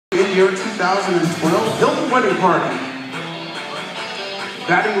the year 2012 Hilton Wedding Party.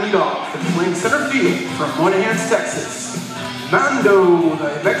 Batting leadoff and playing center field from Moynihan's, Texas, Mando,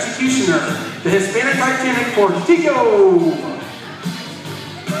 the executioner, the Hispanic Titanic Portillo.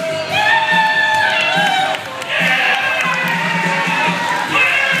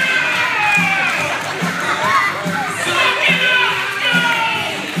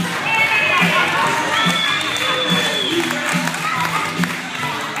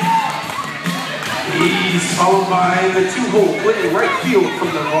 He's followed by the two-hole playing right field from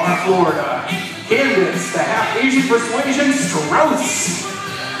Navarre, Florida, Candace, the half-Asian persuasion, Strauss.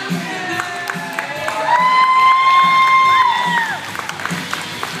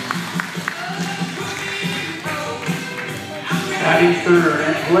 Batting third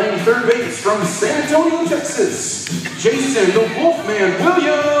and playing third base from San Antonio, Texas, Jason the Wolfman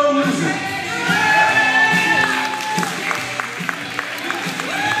Williams.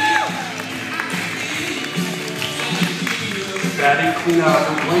 Batting cleanup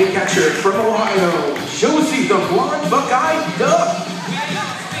and playing catcher from Ohio, Josie the Blonde Buckeye Duck.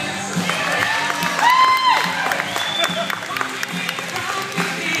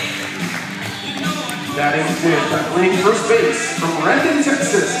 Batting fifth and playing first base from Brandon,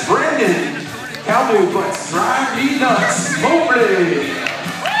 Texas, Brandon Caldu puts drive me nuts Mobley.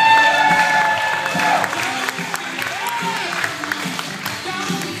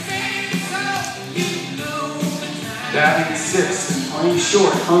 Batting sixth and playing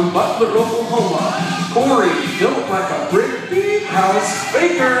short from Butler, Oklahoma, Corey, built like a brick beat house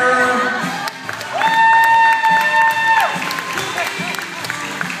baker.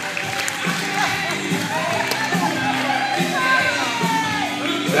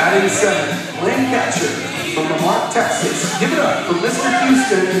 Batting seventh, playing catcher from Lamar, Texas. Give it up for Mr.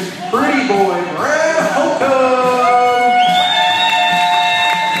 Houston, pretty boy Brad Holcomb.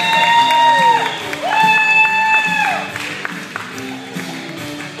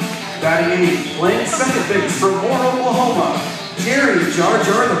 Batting eighth, playing second base from Moore, Oklahoma, Jerry Jar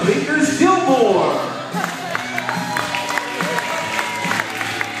Jar the Bakers Gilmore.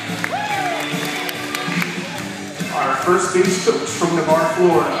 Our first base coach from Navarre,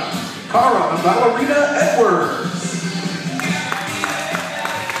 Florida, Cara the Ballerina Edwards.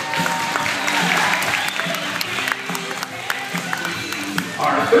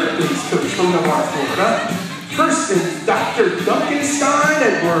 Our third base coach from Navarre, Florida, Kirsten Dr. Duncan Stein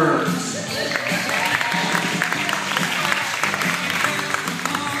Edwards.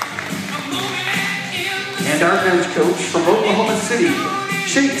 And our bench coach from Oklahoma City,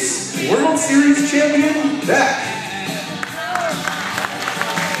 Chase World Series champion Beck.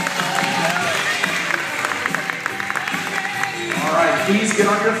 All right, please get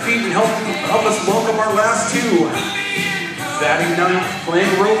on your feet and help us welcome our last two. Batting ninth,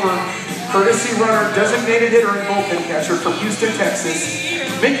 playing rover, courtesy runner, designated hitter, and bullpen catcher from Houston, Texas,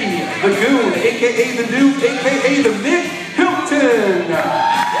 Mickey the Goon, a.k.a. the Duke, a.k.a. the Mick Hilton.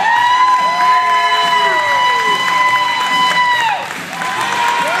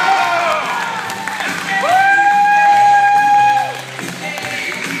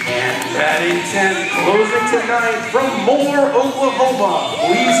 And batting 10, closing tonight from Moore, Oklahoma,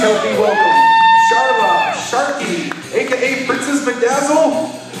 please help me welcome Sharla Sharkey, a.k.a. Princess Bedazzle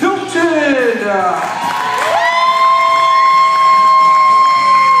Hilton.